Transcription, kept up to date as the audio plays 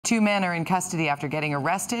Two men are in custody after getting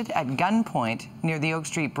arrested at gunpoint near the Oak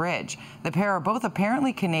Street Bridge. The pair are both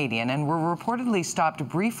apparently Canadian and were reportedly stopped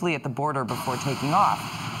briefly at the border before taking off.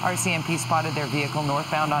 RCMP spotted their vehicle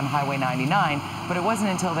northbound on Highway 99, but it wasn't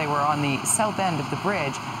until they were on the south end of the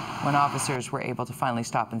bridge when officers were able to finally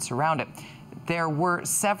stop and surround it. There were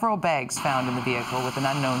several bags found in the vehicle with an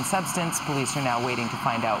unknown substance. Police are now waiting to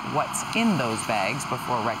find out what's in those bags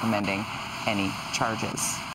before recommending any charges.